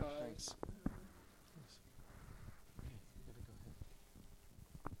Yes.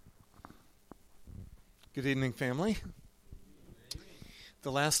 Good evening, family.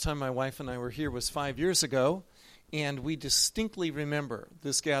 The last time my wife and I were here was 5 years ago, and we distinctly remember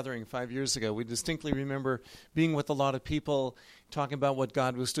this gathering 5 years ago. We distinctly remember being with a lot of people, talking about what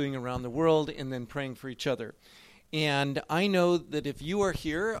God was doing around the world, and then praying for each other. And I know that if you are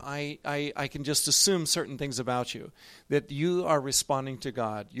here, I can just assume certain things about you, that you are responding to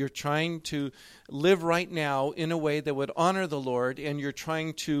God. You're trying to live right now in a way that would honor the Lord, and you're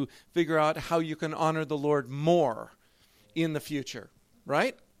trying to figure out how you can honor the Lord more in the future,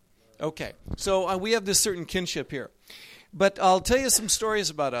 right? Okay, so we have this certain kinship here. But I'll tell you some stories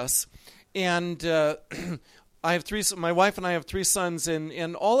about us, and I have my wife and I have three sons,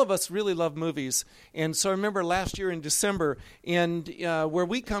 and all of us really love movies. And so I remember last year in December, and where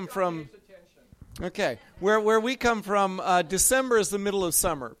we come from, okay, where we come from, December is the middle of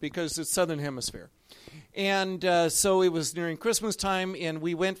summer because it's Southern Hemisphere. And so it was nearing Christmas time, and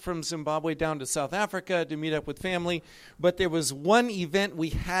we went from Zimbabwe down to South Africa to meet up with family. But there was one event we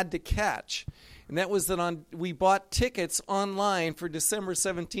had to catch, and that was that we bought tickets online for December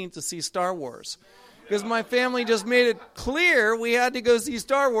 17th to see Star Wars. Because my family just made it clear we had to go see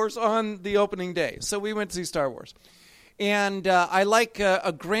Star Wars on the opening day. So we went to see Star Wars. And I like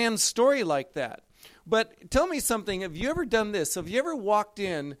a grand story like that. But tell me something. Have you ever done this? Have you ever walked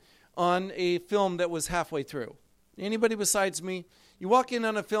in on a film that was halfway through? Anybody besides me? You walk in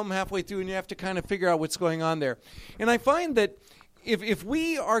on a film halfway through and you have to kind of figure out what's going on there. And I find that if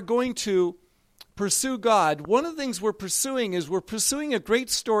we are going to pursue God, one of the things we're pursuing a great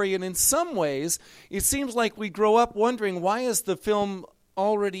story, and in some ways, it seems like we grow up wondering, why is the film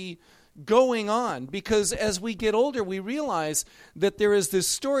already going on? Because as we get older, we realize that there is this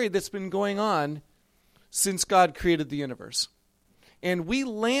story that's been going on since God created the universe. And we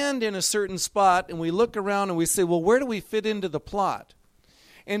land in a certain spot, and we look around and we say, well, where do we fit into the plot?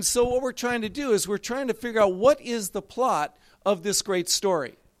 And so what we're trying to do is we're trying to figure out what is the plot of this great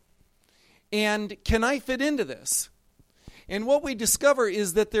story. And can I fit into this? And what we discover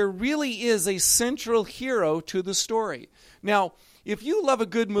is that there really is a central hero to the story. Now, if you love a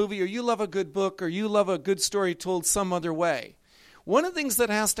good movie, or you love a good book, or you love a good story told some other way, one of the things that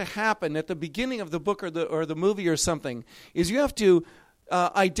has to happen at the beginning of the book or the movie or something is you have to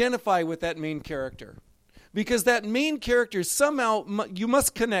identify with that main character. Because that main character somehow, you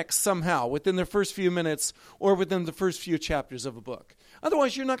must connect somehow within the first few minutes or within the first few chapters of a book.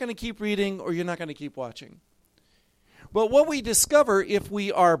 Otherwise, you're not going to keep reading or you're not going to keep watching. But what we discover, if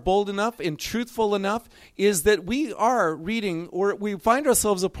we are bold enough and truthful enough, is that we are reading, or we find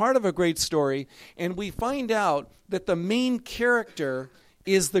ourselves a part of a great story, and we find out that the main character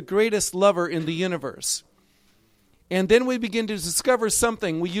is the greatest lover in the universe. And then we begin to discover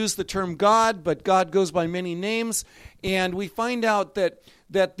something. We use the term God, but God goes by many names, and we find out that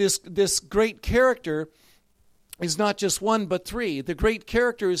this great character is not just one, but three. The great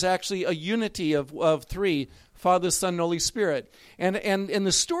character is actually a unity of three, Father, Son, and Holy Spirit. And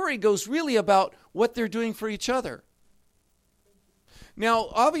the story goes really about what they're doing for each other. Now,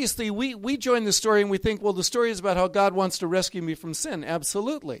 obviously, we join the story and we think, well, the story is about how God wants to rescue me from sin.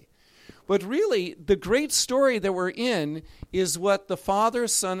 Absolutely. But really, the great story that we're in is what the Father,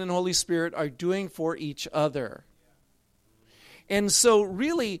 Son, and Holy Spirit are doing for each other. And so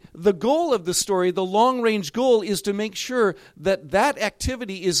really, the goal of the story, the long-range goal, is to make sure that that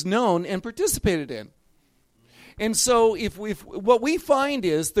activity is known and participated in. And so if what we find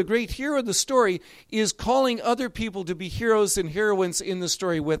is the great hero of the story is calling other people to be heroes and heroines in the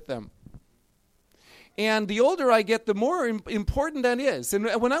story with them. And the older I get, the more important that is. And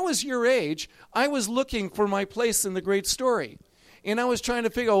when I was your age, I was looking for my place in the great story. And I was trying to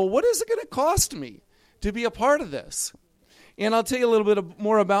figure out, well, what is it going to cost me to be a part of this? And I'll tell you a little bit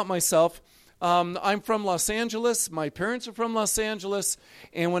more about myself. I'm from Los Angeles. My parents are from Los Angeles.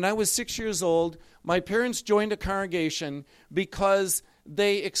 And when I was 6 years old, my parents joined a congregation because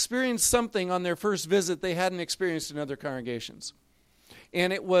they experienced something on their first visit they hadn't experienced in other congregations.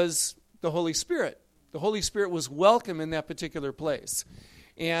 And it was the Holy Spirit. The Holy Spirit was welcome in that particular place.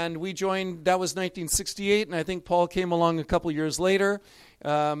 And we joined, that was 1968, and I think Paul came along a couple years later,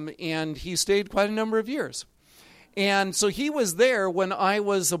 and he stayed quite a number of years. And so he was there when I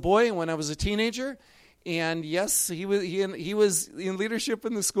was a boy and when I was a teenager. And yes, he was in leadership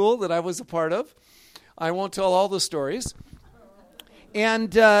in the school that I was a part of. I won't tell all the stories.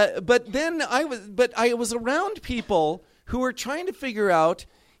 And but I was around people who were trying to figure out,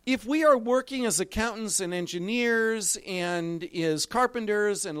 if we are working as accountants and engineers and as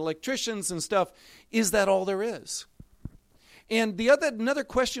carpenters and electricians and stuff, is that all there is? And another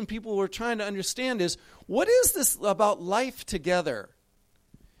question people were trying to understand is, what is this about life together?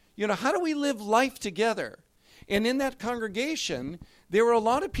 How do we live life together? And in that congregation, there were a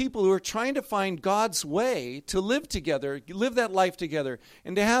lot of people who were trying to find God's way to live together, live that life together,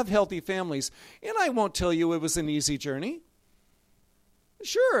 and to have healthy families. And I won't tell you it was an easy journey.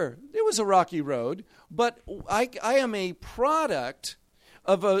 Sure, it was a rocky road, but I am a product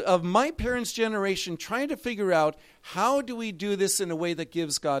of my parents' generation trying to figure out, how do we do this in a way that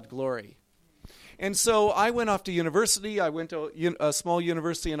gives God glory? And so I went off to university. I went to a small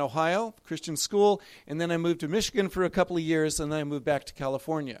university in Ohio, Christian school, and then I moved to Michigan for a couple of years, and then I moved back to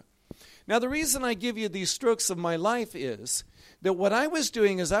California. Now, the reason I give you these strokes of my life is that what I was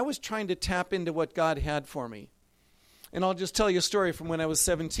doing is I was trying to tap into what God had for me. And I'll just tell you a story from when I was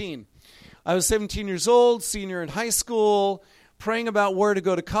 17. I was 17 years old, senior in high school, praying about where to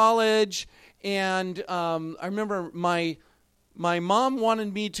go to college, and I remember my mom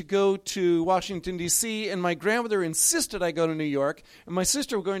wanted me to go to Washington, D.C., and my grandmother insisted I go to New York, and my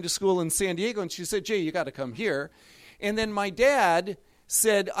sister was going to school in San Diego, and she said, Jay, you got to come here. And then my dad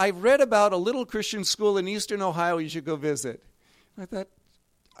said, I've read about a little Christian school in eastern Ohio, you should go visit. I thought,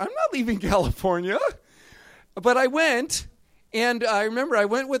 I'm not leaving California. But I went, and I remember I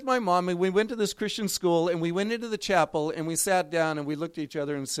went with my mom, and we went to this Christian school, and we went into the chapel, and we sat down, and we looked at each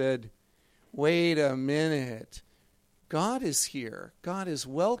other and said, wait a minute. God is here. God is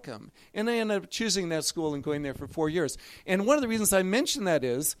welcome. And I ended up choosing that school and going there for 4 years. And one of the reasons I mention that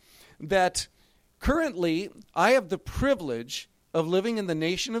is that currently I have the privilege of living in the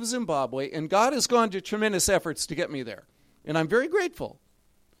nation of Zimbabwe, and God has gone to tremendous efforts to get me there. And I'm very grateful,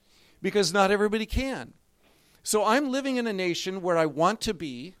 because not everybody can. So I'm living in a nation where I want to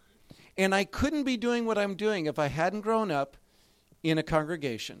be, and I couldn't be doing what I'm doing if I hadn't grown up in a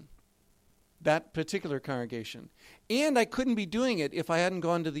congregation, that particular congregation. And I couldn't be doing it if I hadn't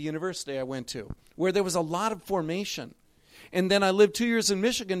gone to the university I went to, where there was a lot of formation. And then I lived 2 years in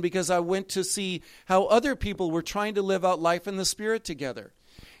Michigan because I went to see how other people were trying to live out life in the Spirit together.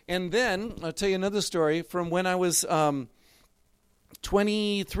 And then, I'll tell you another story from when I was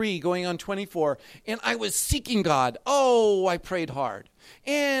 23, going on 24, and I was seeking God. Oh, I prayed hard.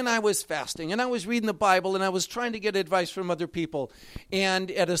 And I was fasting, and I was reading the Bible, and I was trying to get advice from other people. And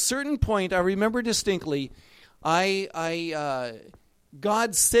at a certain point, I remember distinctly, God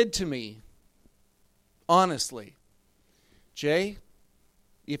said to me, honestly, Jay,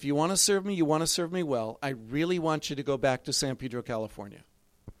 if you want to serve me, you want to serve me well, I really want you to go back to San Pedro, California.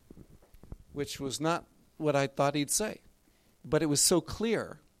 Which was not what I thought he'd say. But it was so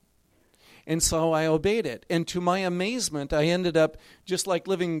clear. And so I obeyed it. And to my amazement, I ended up, just like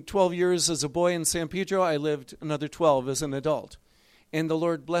living 12 years as a boy in San Pedro, I lived another 12 as an adult. And the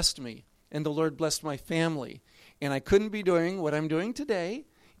Lord blessed me. And the Lord blessed my family. And I couldn't be doing what I'm doing today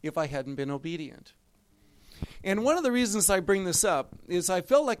if I hadn't been obedient. And one of the reasons I bring this up is I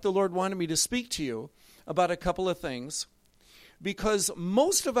felt like the Lord wanted me to speak to you about a couple of things. Because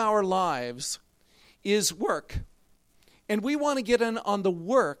most of our lives is work. And we want to get in on the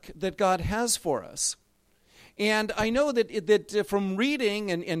work that God has for us. And I know that from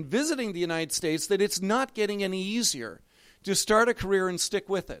reading and visiting the United States, that it's not getting any easier to start a career and stick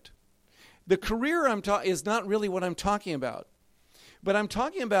with it. The career is not really what I'm talking about. But I'm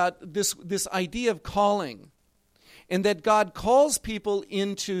talking about this idea of calling. And that God calls people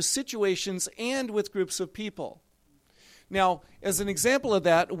into situations and with groups of people. Now, as an example of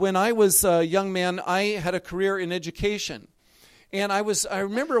that, when I was a young man, I had a career in education. And I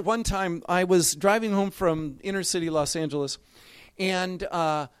remember one time I was driving home from inner city Los Angeles, and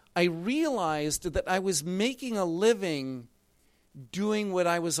I realized that I was making a living doing what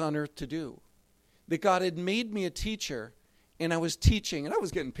I was on earth to do. That God had made me a teacher, and I was teaching, and I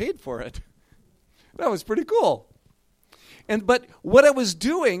was getting paid for it. That was pretty cool. But what I was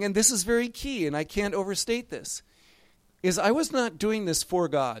doing, and this is very key, and I can't overstate this, is I was not doing this for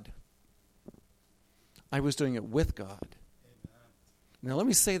God. I was doing it with God. Amen. Now let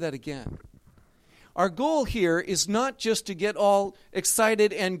me say that again. Our goal here is not just to get all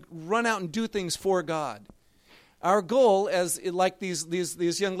excited and run out and do things for God. Our goal, as like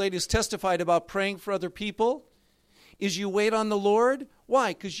these young ladies testified about praying for other people, is you wait on the Lord.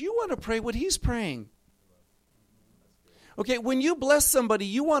 Why? Because you want to pray what He's praying. Okay, when you bless somebody,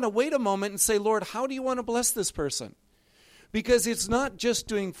 you want to wait a moment and say, Lord, how do you want to bless this person? Because it's not just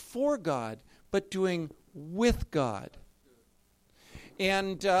doing for God, but doing with God.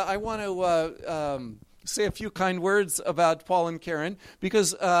 And I want to say a few kind words about Paul and Karen,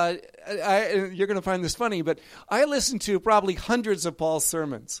 because you're going to find this funny, but I listened to probably hundreds of Paul's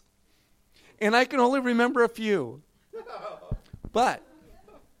sermons. And I can only remember a few. But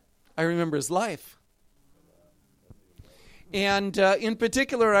I remember his life. And in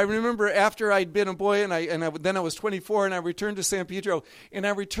particular, I remember after I'd been a boy, then I was 24, and I returned to San Pedro,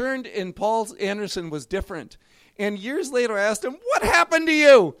 and Paul Anderson was different. And years later, I asked him, "What happened to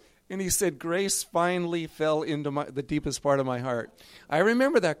you?" And he said, "Grace finally fell into the deepest part of my heart." I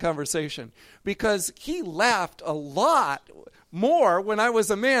remember that conversation because he laughed a lot more when I was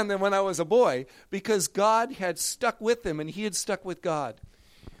a man than when I was a boy, because God had stuck with him and he had stuck with God.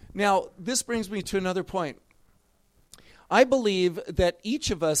 Now, this brings me to another point. I believe that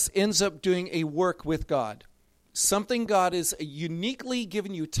each of us ends up doing a work with God, something God has uniquely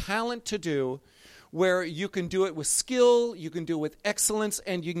given you talent to do, where you can do it with skill, you can do it with excellence,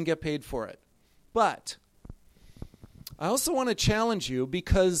 and you can get paid for it. But I also want to challenge you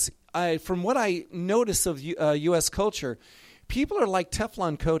because from what I notice of U.S. culture, people are like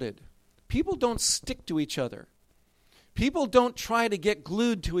Teflon coated. People don't stick to each other. People don't try to get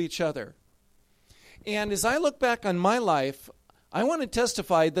glued to each other. And as I look back on my life, I want to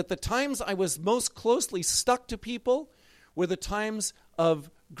testify that the times I was most closely stuck to people were the times of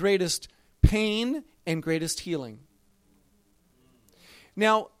greatest pain and greatest healing.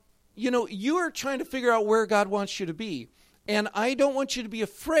 Now, you are trying to figure out where God wants you to be. And I don't want you to be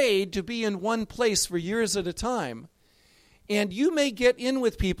afraid to be in one place for years at a time. And you may get in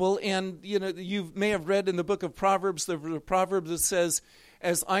with people, and you may have read in the book of Proverbs, the proverb that says,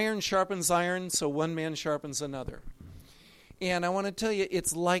 "As iron sharpens iron, so one man sharpens another." And I want to tell you,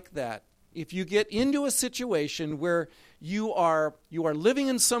 it's like that. If you get into a situation where you are living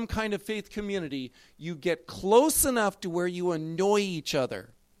in some kind of faith community, you get close enough to where you annoy each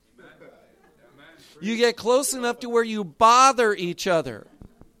other. Amen. You get close enough to where you bother each other.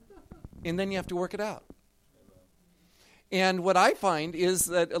 And then you have to work it out. And what I find is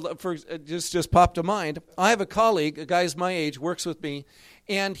that, just popped to mind, I have a colleague, a guy's my age, works with me,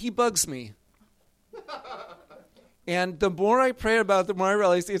 and he bugs me. And the more I pray about it, the more I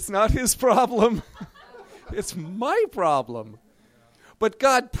realize it's not his problem. It's my problem. But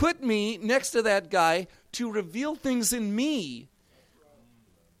God put me next to that guy to reveal things in me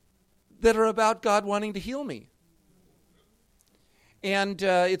that are about God wanting to heal me. And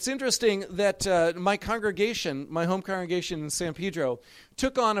it's interesting that my congregation, my home congregation in San Pedro,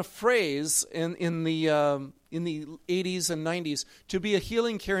 took on a phrase in the 80s and 90s to be a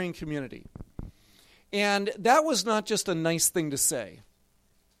healing, caring community. And that was not just a nice thing to say,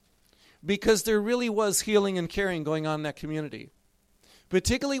 because there really was healing and caring going on in that community,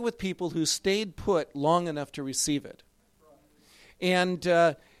 particularly with people who stayed put long enough to receive it. And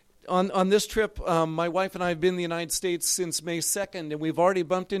on this trip, my wife and I have been in the United States since May 2nd, and we've already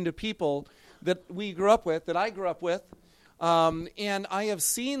bumped into people that we grew up with, that I grew up with, and I have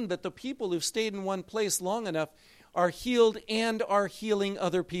seen that the people who've stayed in one place long enough are healed and are healing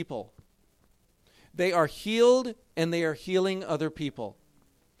other people. They are healed and they are healing other people.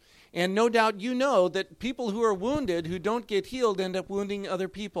 And no doubt you know that people who are wounded, who don't get healed, end up wounding other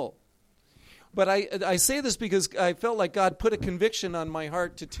people. But I say this because I felt like God put a conviction on my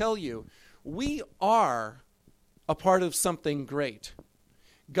heart to tell you, we are a part of something great.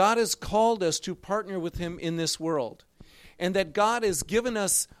 God has called us to partner with him in this world. And that God has given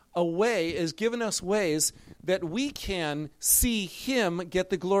us ways that we can see him get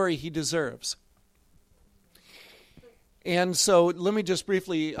the glory he deserves. And so let me just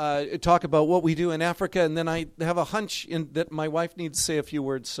briefly talk about what we do in Africa, and then I have a hunch that my wife needs to say a few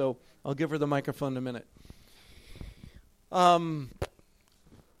words, so I'll give her the microphone in a minute. I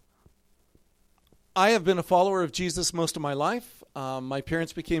have been a follower of Jesus most of my life. My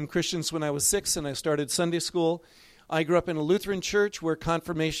parents became Christians when I was 6, and I started Sunday school. I grew up in a Lutheran church where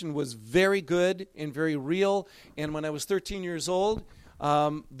confirmation was very good and very real, and when I was 13 years old,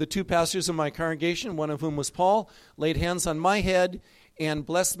 the two pastors in my congregation, one of whom was Paul, laid hands on my head and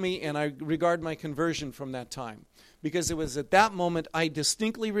blessed me, and I regard my conversion from that time. Because it was at that moment I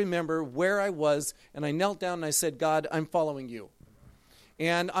distinctly remember where I was, and I knelt down and I said, God, I'm following you.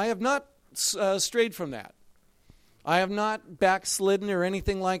 And I have not strayed from that. I have not backslidden or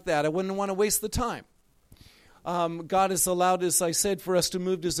anything like that. I wouldn't want to waste the time. God has allowed, as I said, for us to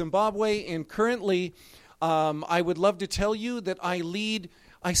move to Zimbabwe, and currently I would love to tell you that I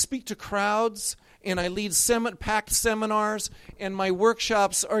speak to crowds, and I lead packed seminars, and my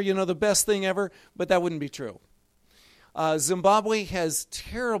workshops are, the best thing ever, but that wouldn't be true. Zimbabwe has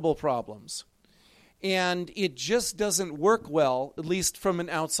terrible problems, and it just doesn't work well, at least from an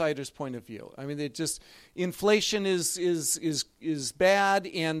outsider's point of view. I mean, inflation is bad,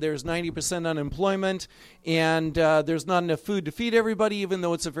 and there's 90% unemployment, and there's not enough food to feed everybody, even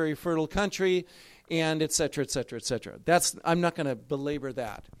though it's a very fertile country. and et cetera, et cetera, et cetera. I'm not going to belabor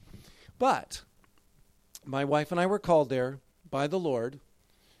that. But my wife and I were called there by the Lord.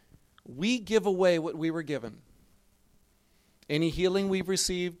 We give away what we were given. Any healing we've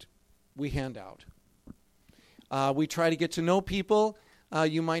received, we hand out. We try to get to know people.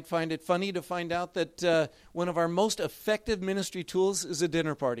 You might find it funny to find out that one of our most effective ministry tools is a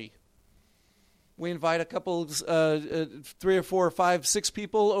dinner party. We invite a couple, 3 or 4 or 5, 6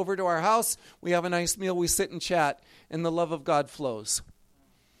 people over to our house. We have a nice meal. We sit and chat, and the love of God flows.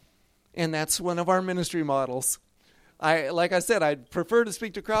 And that's one of our ministry models. Like I said, I'd prefer to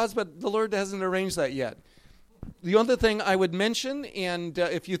speak to crowds, but the Lord hasn't arranged that yet. The other thing I would mention, and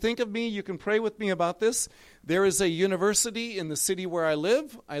if you think of me, you can pray with me about this. There is a university in the city where I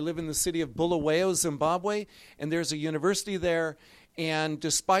live. I live in the city of Bulawayo, Zimbabwe, and there's a university there. And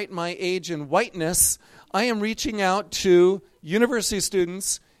despite my age and whiteness, I am reaching out to university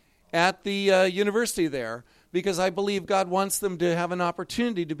students at the university there because I believe God wants them to have an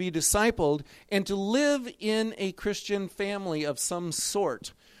opportunity to be discipled and to live in a Christian family of some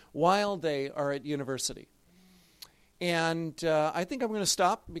sort while they are at university. And I think I'm going to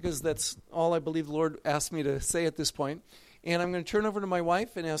stop because that's all I believe the Lord asked me to say at this point. And I'm going to turn over to my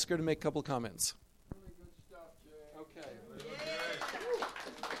wife and ask her to make a couple comments. Really good stuff, Jay. Okay.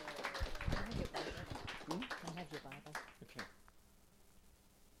 I have your Bible. Okay.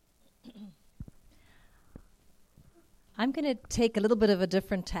 I'm going to take a little bit of a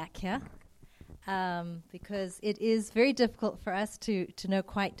different tack here because it is very difficult for us to know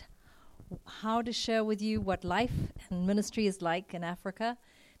quite how to share with you what life and ministry is like in Africa,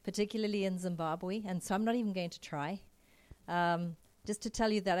 particularly in Zimbabwe. And so I'm not even going to try. Just to tell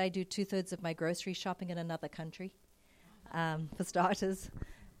you that I do 2/3 of my grocery shopping in another country, for starters.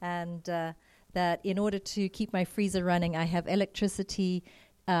 And that in order to keep my freezer running, I have electricity,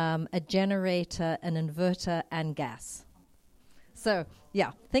 a generator, an inverter, and gas. So,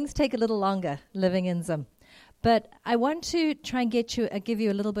 yeah, things take a little longer living in Zim. But I want to try and give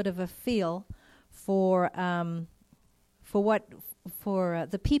you a little bit of a feel for the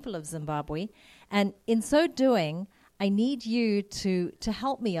people of Zimbabwe, and in so doing, I need you to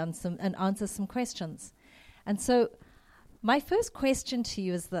help me and answer some questions. And so, my first question to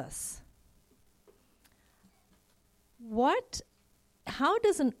you is this: What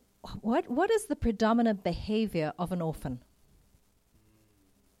is the predominant behavior of an orphan?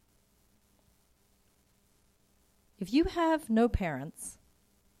 If you have no parents,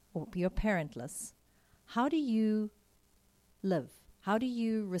 or you're parentless, how do you live? How do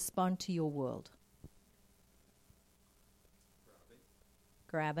you respond to your world?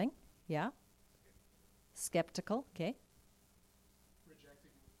 Grabbing, yeah. Skeptical, okay.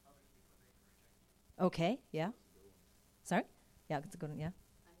 Rejecting others because they reject. Okay, yeah. Sorry? Yeah, it's a good one, yeah.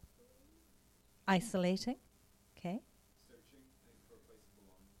 Isolating, okay. Searching for a place of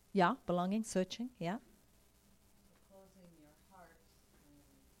belonging. Yeah, belonging, searching, yeah. Closing your heart and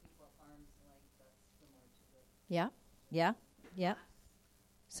keep up arm's length, that's similar to the Yeah, yeah, yeah.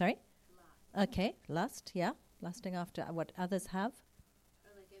 Sorry? lust. Okay, lust, yeah. Lusting after what others have.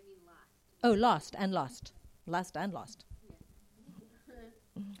 Or like, I mean last. Oh, lost and lost. Lust and lost.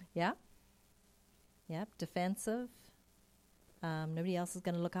 Yeah. Yeah, defensive. Nobody else is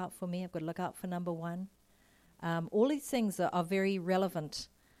going to look out for me. I've got to look out for number one. All these things are very relevant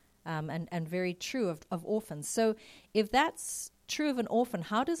and very true of orphans. So if that's true of an orphan,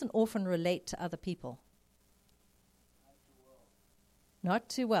 how does an orphan relate to other people? Not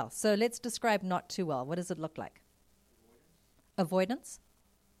too well. So let's describe not too well. What does it look like? Avoidance?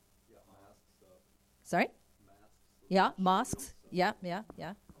 Yeah, masks stuff. Sorry? Masks. Yeah, masks. Yeah, yeah,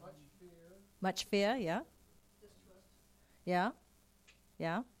 yeah. Much fear, Much fear, yeah. Distrust, Yeah.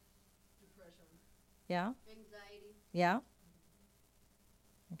 Yeah. depression, Yeah. anxiety. Yeah.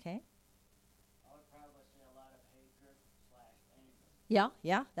 Okay. I would probably say a lot of hatred/anger. Yeah,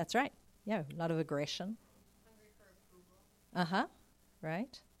 yeah, that's right. Yeah, a lot of aggression. Hungry for approval. Uh-huh.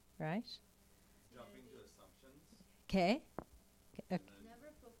 Right. Right. Jumping to assumptions. Okay. Never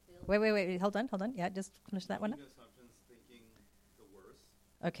fulfilled. Wait. Hold on. Yeah, just finish that one up. Making assumptions, thinking the worst,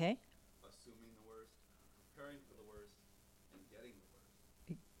 Okay. assuming the worst, preparing for the worst, and getting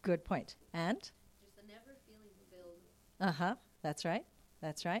the worst. Good point. And? Just a never feeling fulfilled. Uh-huh. That's right.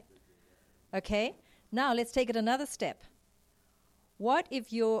 That's right. Okay. Now let's take it another step.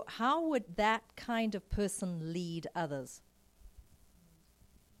 How would that kind of person lead others?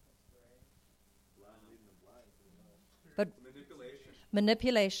 But Manipulation.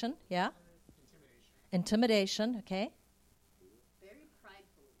 manipulation, yeah. intimidation, Intimidation, okay. Very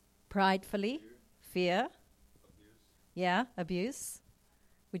pridefully. Pridefully, fear, Abuse. yeah, abuse.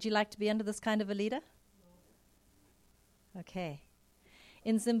 Would you like to be under this kind of a leader? Okay.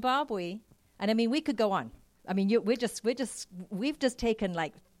 In Zimbabwe, and I mean, we could go on. I mean, we've just taken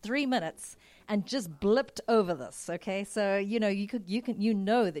like 3 minutes and just blipped over this. Okay, so you know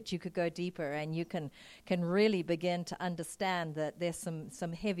that you could go deeper, and you can really begin to understand that there's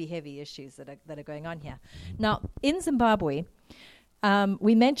some heavy issues that are going on here. Now, in Zimbabwe,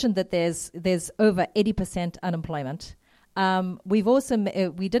 we mentioned that there's over 80% unemployment. We've also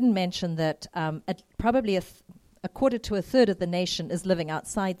we didn't mention that probably a quarter to a third of the nation is living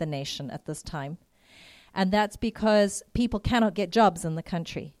outside the nation at this time. And that's because people cannot get jobs in the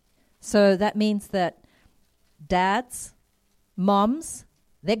country. So that means that dads, moms,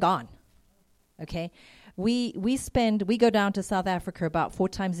 they're gone. Okay? We go down to South Africa about 4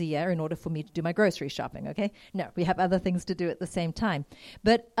 times a year in order for me to do my grocery shopping, okay? No, we have other things to do at the same time.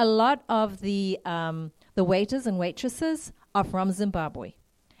 But a lot of the waiters and waitresses are from Zimbabwe.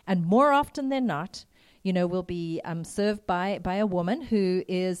 And more often than not, we'll be served by a woman who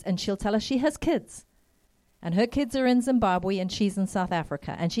is, and she'll tell us she has kids. And her kids are in Zimbabwe, and she's in South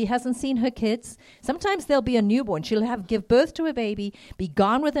Africa. And she hasn't seen her kids. Sometimes they'll be a newborn. She'll give birth to a baby, be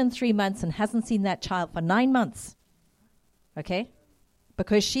gone within 3 months, and hasn't seen that child for 9 months. Okay?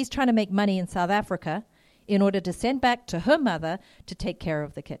 Because she's trying to make money in South Africa in order to send back to her mother to take care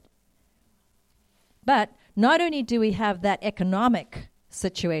of the kid. But not only do we have that economic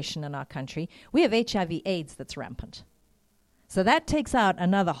situation in our country, we have HIV/AIDS that's rampant. So that takes out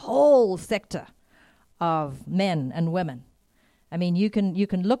another whole sector of men and women. I mean, you can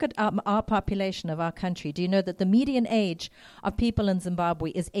look at our population of our country. Do you know that the median age of people in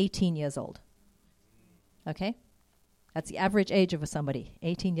Zimbabwe is 18 years old? Okay? That's the average age of somebody,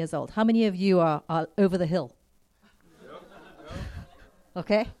 18 years old. How many of you are over the hill?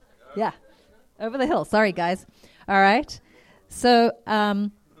 Okay? Yeah. Over the hill. Sorry, guys. All right? So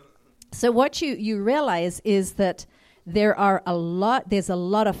what you realize is that there's a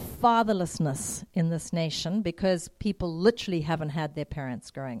lot of fatherlessness in this nation because people literally haven't had their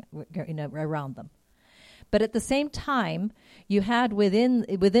parents growing, around them. But at the same time, you had within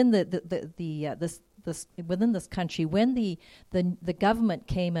this country, when the government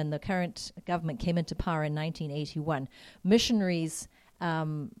came in, the current government came into power in 1981, missionaries'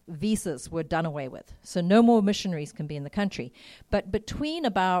 visas were done away with. So no more missionaries can be in the country. But between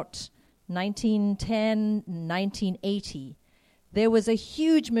about 1910, 1980, there was a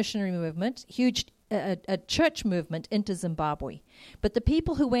huge missionary movement, a church movement into Zimbabwe. But the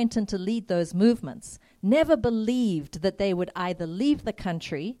people who went in to lead those movements never believed that they would either leave the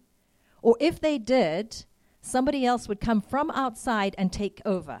country, or if they did, somebody else would come from outside and take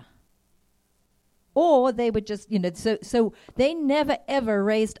over. Or they would just, so they never ever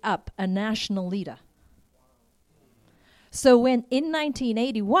raised up a national leader. So when in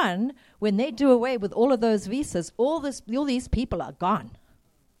 1981, when they do away with all of those visas, all these people are gone.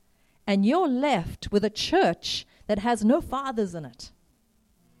 And you're left with a church that has no fathers in it.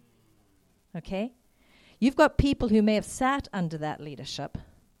 Okay? You've got people who may have sat under that leadership,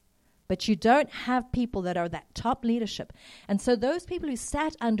 but you don't have people that are that top leadership. And so those people who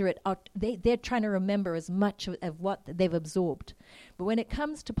sat under it, they're trying to remember as much of what they've absorbed. But when it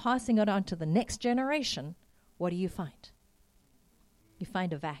comes to passing it on to the next generation, what do you find? You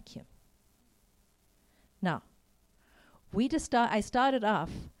find a vacuum. Now, I started off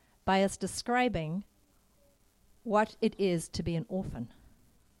by us describing what it is to be an orphan.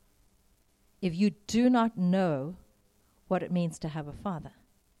 If you do not know what it means to have a father.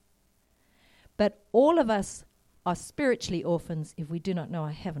 But all of us are spiritually orphans if we do not know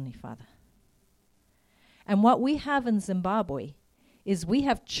our Heavenly Father. And what we have in Zimbabwe is we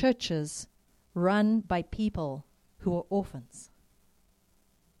have churches run by people who are orphans.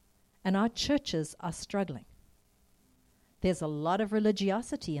 And our churches are struggling. There's a lot of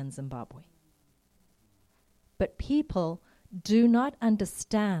religiosity in Zimbabwe. But people do not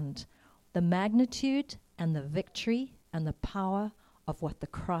understand the magnitude and the victory and the power of what the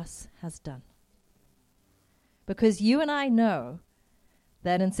cross has done. Because you and I know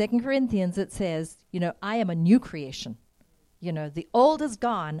that in 2 Corinthians it says, I am a new creation. The old is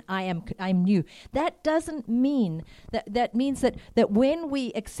gone, I'm new. That doesn't mean, that means that when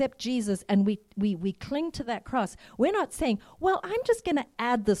we accept Jesus and we cling to that cross, we're not saying, well, I'm just going to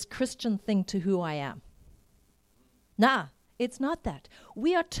add this Christian thing to who I am. Nah, it's not that.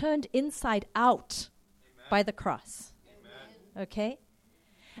 We are turned inside out by the cross. Amen. Okay?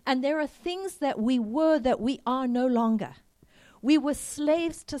 And there are things that we are no longer. We were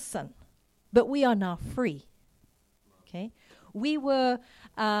slaves to sin, but we are now free. Okay? We were,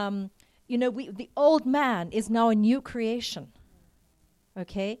 the old man is now a new creation.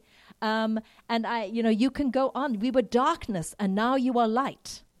 Okay? And you can go on. We were darkness, and now you are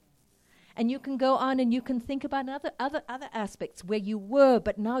light. And you can go on and you can think about other aspects where you were,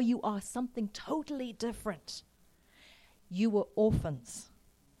 but now you are something totally different. You were orphans.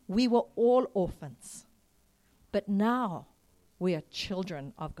 We were all orphans. But now we are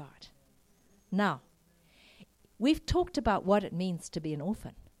children of God. Now, we've talked about what it means to be an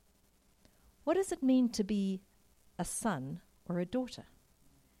orphan. What does it mean to be a son or a daughter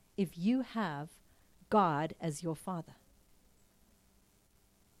if you have God as your father?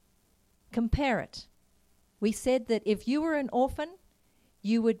 Compare it. We said that if you were an orphan,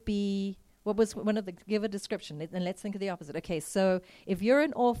 you would be, what was one of the, give a description, and let's think of the opposite. Okay, so if you're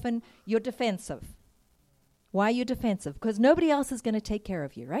an orphan, you're defensive. Why are you defensive? Because nobody else is going to take care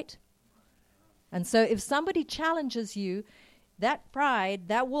of you, right? And so if somebody challenges you, that pride,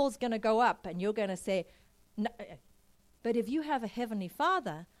 that wall's going to go up, and you're going to say, no. But if you have a heavenly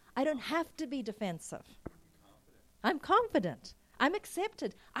Father, I don't have to be defensive. I'm confident. I'm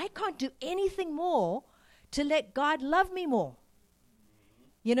accepted. I can't do anything more to let God love me more.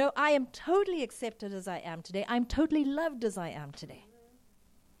 You know, I am totally accepted as I am today. I'm totally loved as I am today.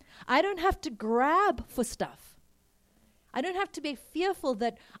 I don't have to grab for stuff. I don't have to be fearful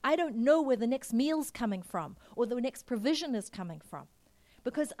that I don't know where the next meal's coming from or the next provision is coming from,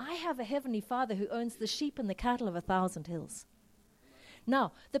 because I have a heavenly Father who owns the sheep and the cattle of 1,000 hills.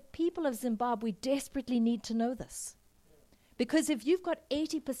 Now, the people of Zimbabwe desperately need to know this, because if you've got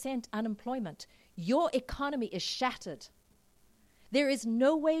 80% unemployment, your economy is shattered. There is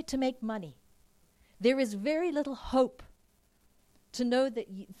no way to make money. There is very little hope to know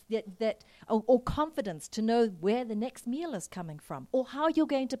or confidence to know where the next meal is coming from, or how you're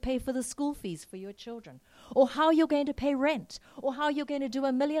going to pay for the school fees for your children, or how you're going to pay rent, or how you're going to do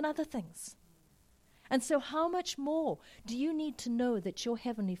a million other things. And so how much more do you need to know that your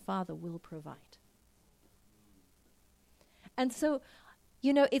Heavenly Father will provide? And so,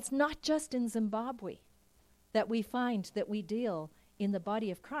 you know, it's not just in Zimbabwe that we find that we deal in the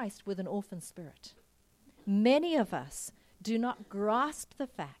body of Christ with an orphan spirit. Many of us do not grasp the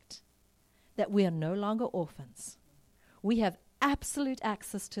fact that we are no longer orphans. We have absolute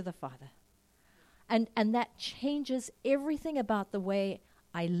access to the Father. And that changes everything about the way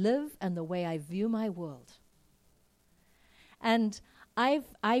I live and the way I view my world. And I've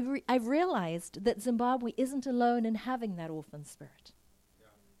realized that Zimbabwe isn't alone in having that orphan spirit. Yeah.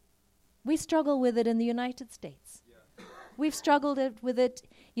 We struggle with it in the United States. Yeah. We've struggled with it,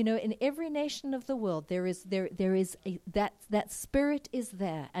 you know, in every nation of the world. There is that spirit is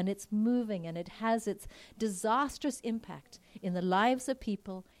there, and it's moving, and it has its disastrous impact in the lives of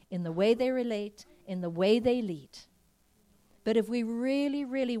people, in the way they relate, in the way they lead. But if we really,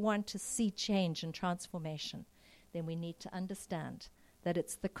 really want to see change and transformation, then we need to understand that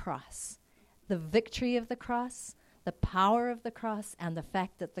it's the cross, the victory of the cross, the power of the cross, and the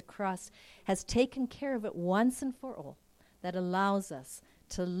fact that the cross has taken care of it once and for all, that allows us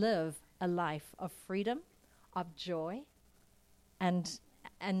to live a life of freedom, of joy, and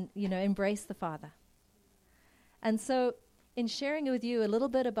you know, embrace the Father. And so in sharing with you a little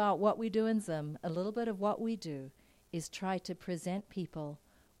bit about what we do in Zim, a little bit of what we do is try to present people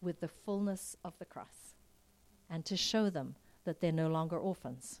with the fullness of the cross and to show them that they're no longer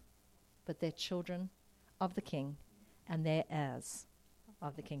orphans, but they're children of the King and they're heirs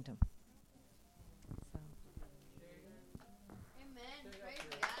of the kingdom. So. Amen. Praise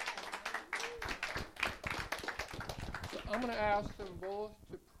God. So I'm going to ask them both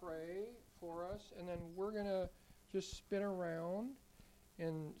to pray for us, and then we're going to just spin around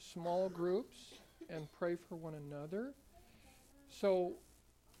in small groups and pray for one another. So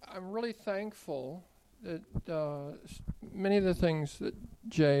I'm really thankful that many of the things that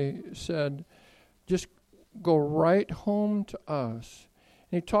Jay said just go right home to us.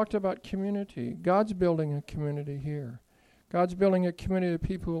 And he talked about community. God's building a community here. God's building a community of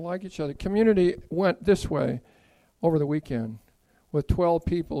people who like each other. Community went this way over the weekend with 12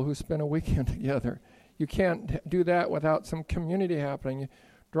 people who spent a weekend together. You can't do that without some community happening,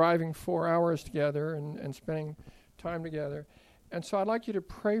 driving 4 hours together and spending time together. And so I'd like you to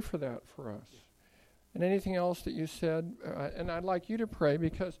pray for that for us. And anything else that you said, and I'd like you to pray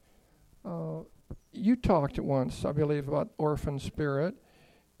because you talked at once, I believe, about orphan spirit,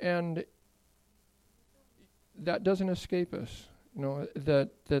 and that doesn't escape us. You know,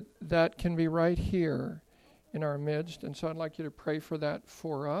 that can be right here in our midst, and so I'd like you to pray for that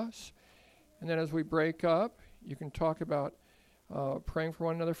for us. And then as we break up, you can talk about praying for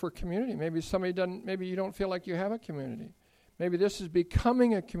one another for community. Maybe maybe you don't feel like you have a community. Maybe this is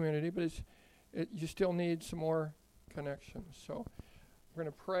becoming a community, but you still need some more connections. So We're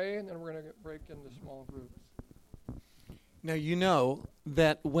going to pray, and then we're going to break into small groups. Now, you know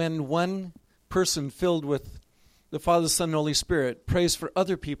that when one person filled with the Father, Son, and Holy Spirit prays for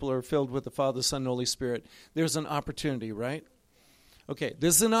other people who are filled with the Father, Son, and Holy Spirit, there's an opportunity, right? Okay,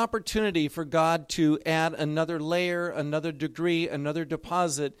 this is an opportunity for God to add another layer, another degree, another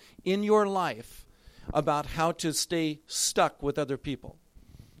deposit in your life about how to stay stuck with other people.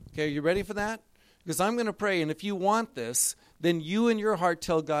 Okay, are you ready for that? Because I'm going to pray, and if you want this, then you in your heart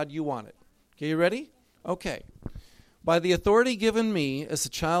tell God you want it. Okay, you ready? Okay. By the authority given me as a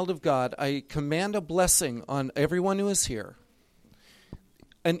child of God, I command a blessing on everyone who is here.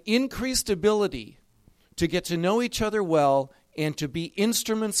 An increased ability to get to know each other well and to be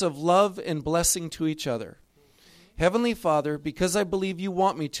instruments of love and blessing to each other. Heavenly Father, because I believe you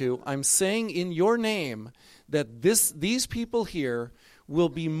want me to, I'm saying in your name that these people here will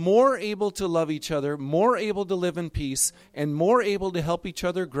be more able to love each other, more able to live in peace, and more able to help each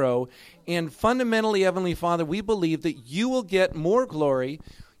other grow. And fundamentally, Heavenly Father, we believe that you will get more glory.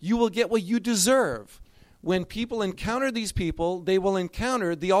 You will get what you deserve. When people encounter these people, they will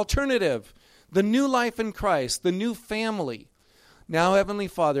encounter the alternative, the new life in Christ, the new family. Now, Heavenly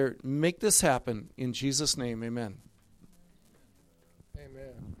Father, make this happen. In Jesus' name, amen.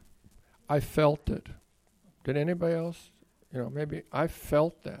 Amen. I felt it. Did anybody else? Maybe I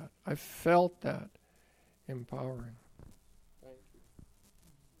felt that. I felt that empowering. Thank you.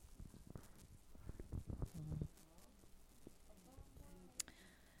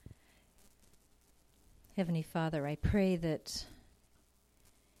 Heavenly Father, I pray that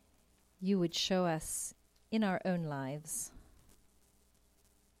you would show us in our own lives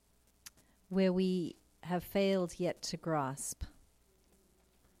where we have failed yet to grasp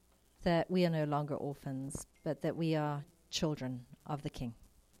that we are no longer orphans, but that we are children of the King.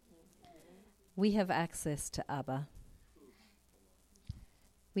 We have access to Abba.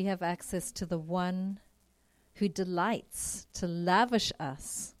 We have access to the one who delights to lavish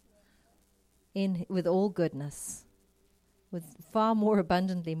us with all goodness, with far more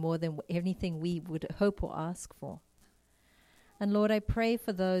abundantly, more than anything we would hope or ask for. And Lord, I pray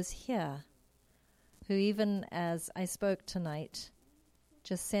for those here who, even as I spoke tonight,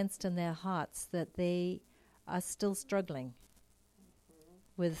 just sensed in their hearts that they are still struggling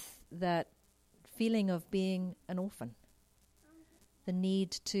with that feeling of being an orphan, the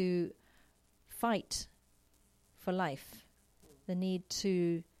need to fight for life, the need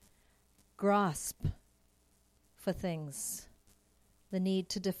to grasp for things, the need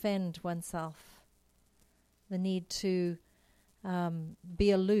to defend oneself, the need to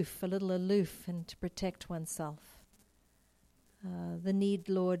be aloof, a little aloof, and to protect oneself. The need,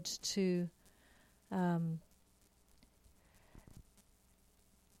 Lord, to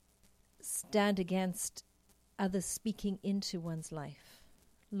stand against others speaking into one's life.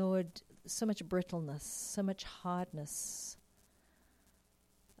 Lord, so much brittleness, so much hardness,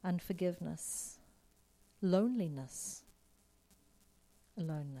 unforgiveness, loneliness,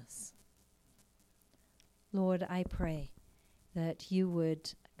 aloneness. Lord, I pray that you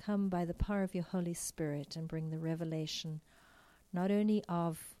would come by the power of your Holy Spirit and bring the revelation not only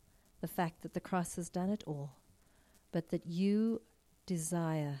of the fact that the cross has done it all, but that you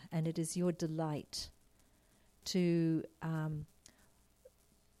desire, and it is your delight, to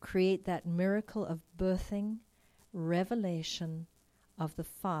create that miracle of birthing revelation of the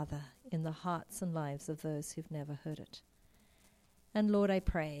Father in the hearts and lives of those who've never heard it. And Lord, I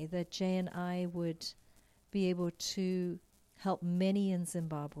pray that Jay and I would be able to help many in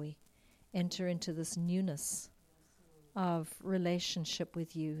Zimbabwe enter into this newness of relationship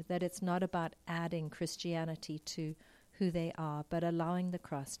with you, that it's not about adding Christianity to who they are, but allowing the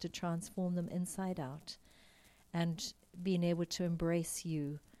cross to transform them inside out and being able to embrace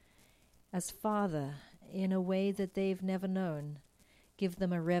you as Father in a way that they've never known. Give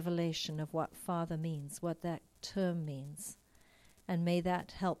them a revelation of what Father means, what that term means. And may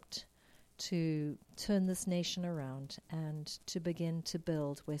that help to turn this nation around and to begin to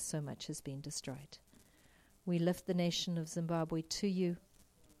build where so much has been destroyed. We lift the nation of Zimbabwe to you.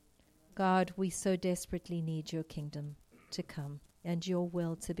 God, we so desperately need your kingdom to come and your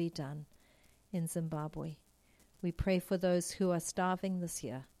will to be done in Zimbabwe. We pray for those who are starving this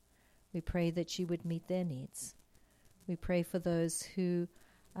year. We pray that you would meet their needs. We pray for those who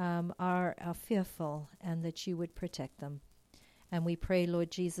are fearful and that you would protect them. And we pray,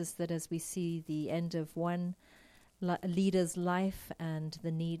 Lord Jesus, that as we see the end of one leader's life and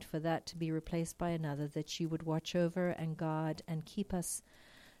the need for that to be replaced by another, that you would watch over and guard and keep us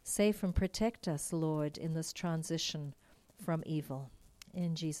safe and protect us, Lord, in this transition from evil.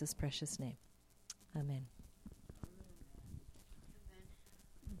 In Jesus' precious name. Amen.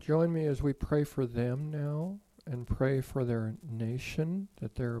 join me as we pray for them now and pray for their nation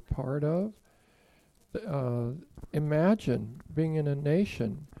that they're a part of. Imagine being in a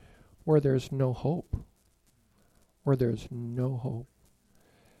nation where there's no hope, where there's no hope.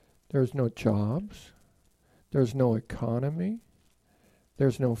 There's no jobs. There's no economy.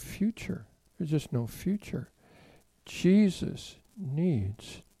 There's no future. There's just no future. Jesus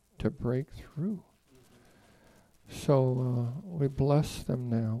needs to break through. So we bless them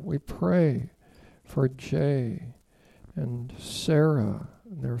now. We pray for Jay and Sarah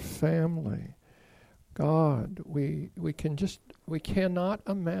and their family. God, we cannot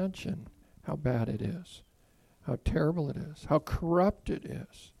imagine how bad it is, how terrible it is, how corrupt it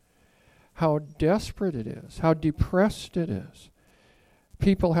is, how desperate it is, how depressed it is.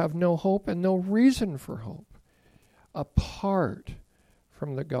 People have no hope and no reason for hope apart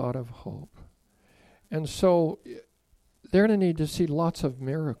from the God of hope. And so they're going to need to see lots of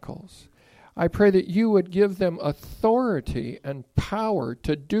miracles. I pray that you would give them authority and power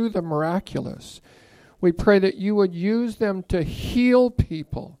to do the miraculous. We pray that you would use them to heal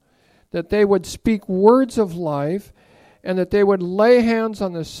people, that they would speak words of life, and that they would lay hands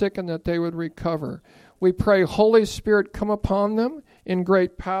on the sick and that they would recover. We pray, Holy Spirit, come upon them in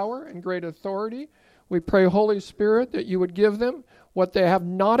great power and great authority. We pray, Holy Spirit, that you would give them what they have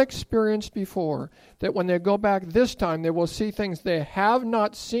not experienced before, that when they go back this time, they will see things they have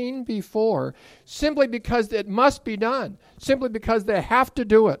not seen before, simply because it must be done, simply because they have to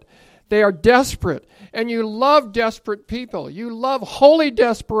do it. They are desperate, and you love desperate people. You love holy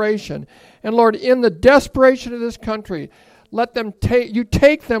desperation. And Lord, in the desperation of this country, let them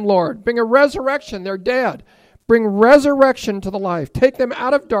take them, Lord. Bring a resurrection. They're dead. Bring resurrection to the life. Take them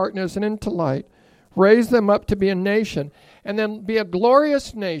out of darkness and into light. Raise them up to be a nation, and then be a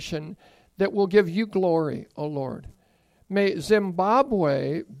glorious nation that will give you glory, O Lord. May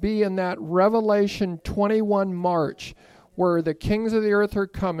Zimbabwe be in that Revelation 21 march where the kings of the earth are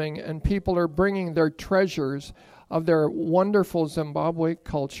coming and people are bringing their treasures of their wonderful Zimbabwe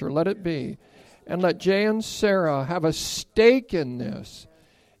culture. Let it be. And let Jay and Sarah have a stake in this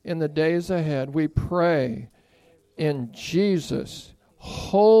in the days ahead. We pray in Jesus'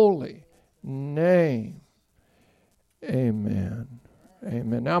 holy name. Amen.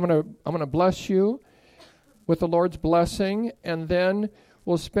 Amen. Now I'm going to bless you with the Lord's blessing, and then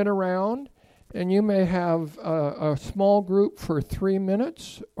we'll spin around, and you may have a small group for 3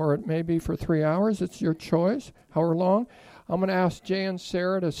 minutes, or it may be for 3 hours. It's your choice, however long. I'm going to ask Jay and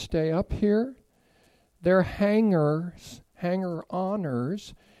Sarah to stay up here. They're hanger-oners,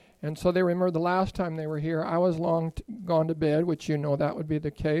 and so they remember the last time they were here, I was gone to bed, which you know that would be the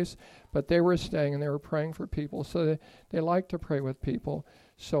case, but they were staying and they were praying for people. So they like to pray with people.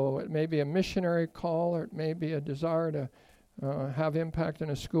 So it may be a missionary call, or it may be a desire to have impact in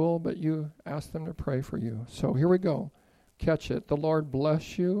a school, but you ask them to pray for you. So here we go. Catch it. The Lord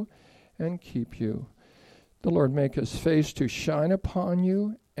bless you and keep you. The Lord make his face to shine upon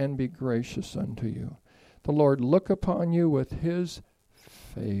you and be gracious unto you. The Lord look upon you with his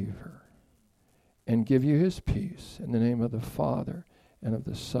favor and give you his peace, in the name of the Father and of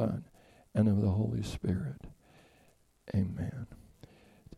the Son and of the Holy Spirit. Amen.